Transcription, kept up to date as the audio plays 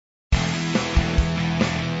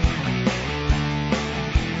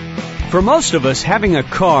For most of us, having a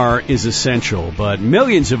car is essential, but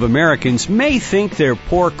millions of Americans may think their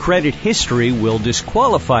poor credit history will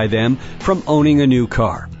disqualify them from owning a new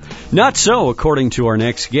car. Not so, according to our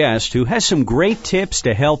next guest, who has some great tips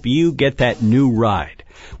to help you get that new ride.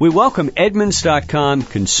 We welcome Edmunds.com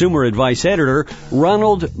consumer advice editor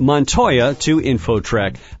Ronald Montoya to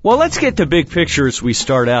InfoTrack. Well, let's get the big picture as we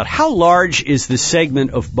start out. How large is the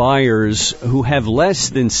segment of buyers who have less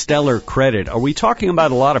than stellar credit? Are we talking about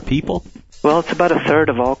a lot of people? Well, it's about a third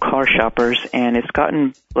of all car shoppers, and it's gotten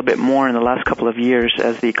a little bit more in the last couple of years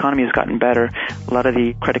as the economy has gotten better. A lot of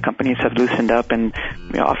the credit companies have loosened up and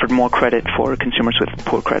offered more credit for consumers with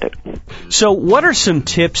poor credit. So what are some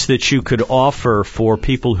tips that you could offer for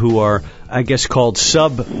people who are, I guess, called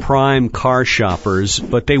subprime car shoppers,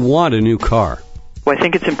 but they want a new car? Well, I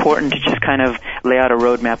think it's important to just kind of lay out a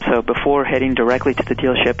roadmap. So before heading directly to the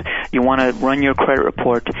dealership, you want to run your credit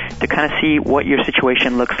report to kind of see what your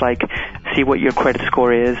situation looks like, see what your credit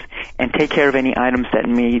score is, and take care of any items that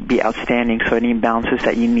may be outstanding, so any balances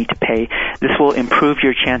that you need to pay. This will improve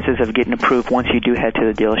your chances of getting approved once you do head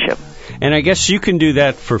to the dealership. And I guess you can do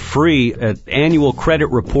that for free at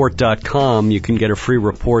annualcreditreport.com. You can get a free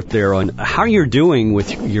report there on how you're doing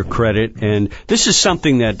with your credit. And this is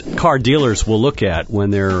something that car dealers will look at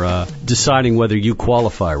when they're deciding whether you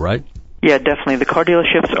qualify, right? Yeah, definitely. The car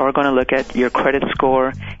dealerships are going to look at your credit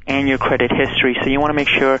score and your credit history. So you want to make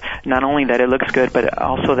sure not only that it looks good, but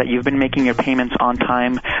also that you've been making your payments on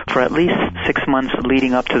time for at least 6 months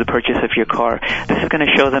leading up to the purchase of your car. This is going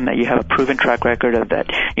to show them that you have a proven track record of that.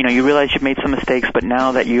 You realize you've made some mistakes, but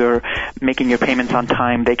now that you're making your payments on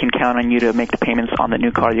time, they can count on you to make the payments on the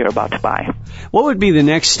new car you're about to buy. What would be the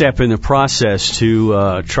next step in the process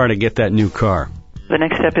to try to get that new car? The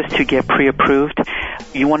next step is to get pre-approved.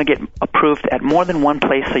 You want to get approved at more than one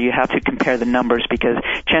place, so you have to compare the numbers because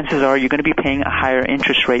chances are you're going to be paying a higher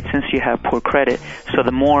interest rate since you have poor credit. So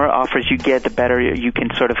the more offers you get, the better you can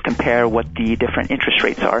sort of compare what the different interest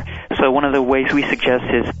rates are. So one of the ways we suggest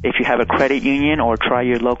is if you have a credit union or try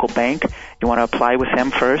your local bank, you want to apply with them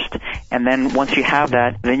first. And then once you have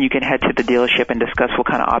that, then you can head to the dealership and discuss what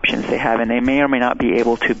kind of options they have. And they may or may not be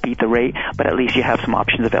able to beat the rate, but at least you have some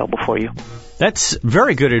options available for you. That's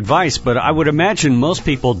very good advice, but I would imagine most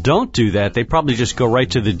people don't do that. They probably just go right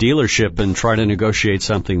to the dealership and try to negotiate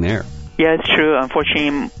something there. Yeah, it's true.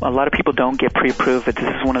 Unfortunately, a lot of people don't get pre-approved, but this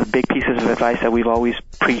is one of the big pieces of advice that we've always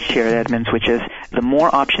preached here at Edmunds, which is the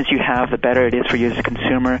more options you have, the better it is for you as a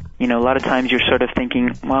consumer. A lot of times you're sort of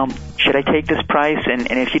thinking, well, should I take this price? And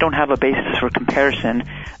if you don't have a basis for comparison,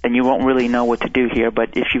 then you won't really know what to do here.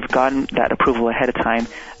 But if you've gotten that approval ahead of time,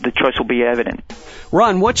 the choice will be evident.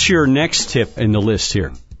 Ron, what's your next tip in the list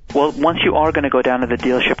here? Well, once you are going to go down to the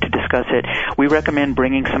dealership to discuss it, we recommend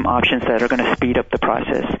bringing some options that are going to speed up the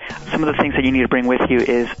process. Some of the things that you need to bring with you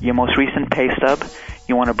is your most recent pay stub.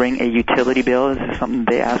 You want to bring a utility bill. This is something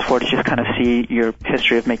they ask for to just kind of see your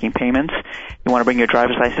history of making payments. You want to bring your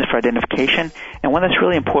driver's license for identification. And one that's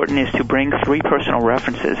really important is to bring 3 personal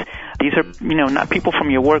references. These are, not people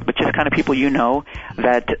from your work, but just kind of people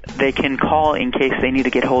that they can call in case they need to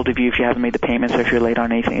get hold of you if you haven't made the payments or if you're late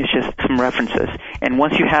on anything. It's just some references. And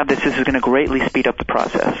once you have this is going to greatly speed up the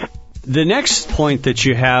process. The next point that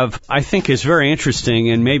you have, I think, is very interesting,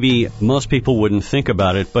 and maybe most people wouldn't think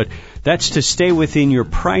about it, but that's to stay within your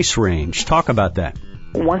price range. Talk about that.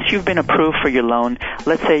 Once you've been approved for your loan,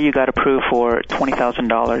 let's say you got approved for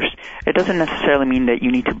 $20,000, it doesn't necessarily mean that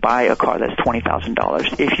you need to buy a car that's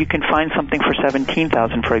 $20,000. If you can find something for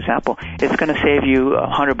 $17,000, for example, it's going to save you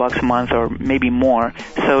 $100 a month or maybe more.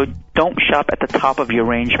 So don't shop at the top of your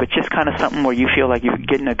range, but just kind of something where you feel like you're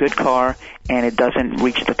getting a good car and it doesn't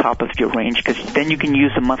reach the top of your range, because then you can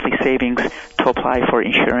use the monthly savings to apply for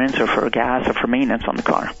insurance or for gas or for maintenance on the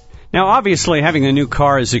car. Now, obviously, having a new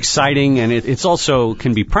car is exciting, and it's also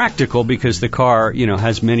can be practical because the car,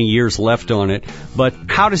 has many years left on it. But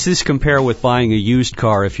how does this compare with buying a used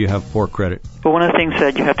car if you have poor credit? Well, one of the things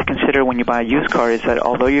that you have to consider when you buy a used car is that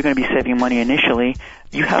although you're going to be saving money initially,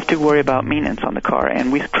 you have to worry about maintenance on the car.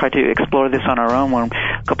 And we tried to explore this on our own. When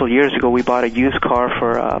a couple of years ago, we bought a used car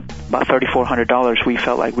for about $3,400. We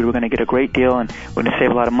felt like we were going to get a great deal and we're going to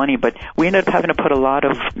save a lot of money. But we ended up having to put a lot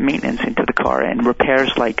of maintenance into the car and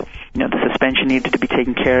repairs like, the suspension needed to be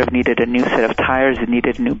taken care of, needed a new set of tires, it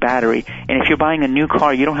needed a new battery. And if you're buying a new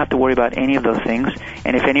car, you don't have to worry about any of those things.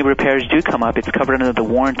 And if any repairs do come up, it's covered under the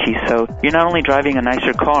warranty. So you're not only driving a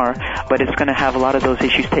nicer car, but it's going to have a lot of those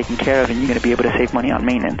issues taken care of, and you're going to be able to save money on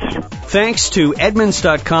maintenance. Thanks to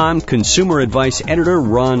Edmunds.com consumer advice editor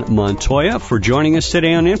Ron Montoya for joining us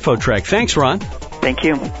today on InfoTrack. Thanks, Ron. Thank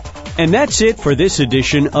you. And that's it for this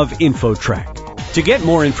edition of InfoTrack. To get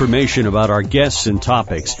more information about our guests and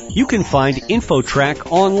topics, you can find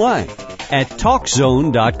InfoTrack online at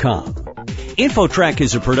TalkZone.com. InfoTrack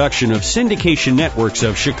is a production of Syndication Networks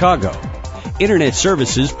of Chicago. Internet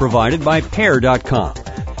services provided by Pair.com.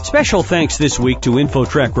 Special thanks this week to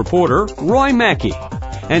InfoTrack reporter Roy Mackey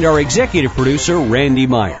and our executive producer Randy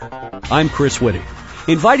Meyer. I'm Chris Whitty,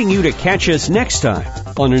 inviting you to catch us next time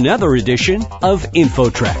on another edition of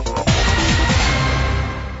InfoTrack.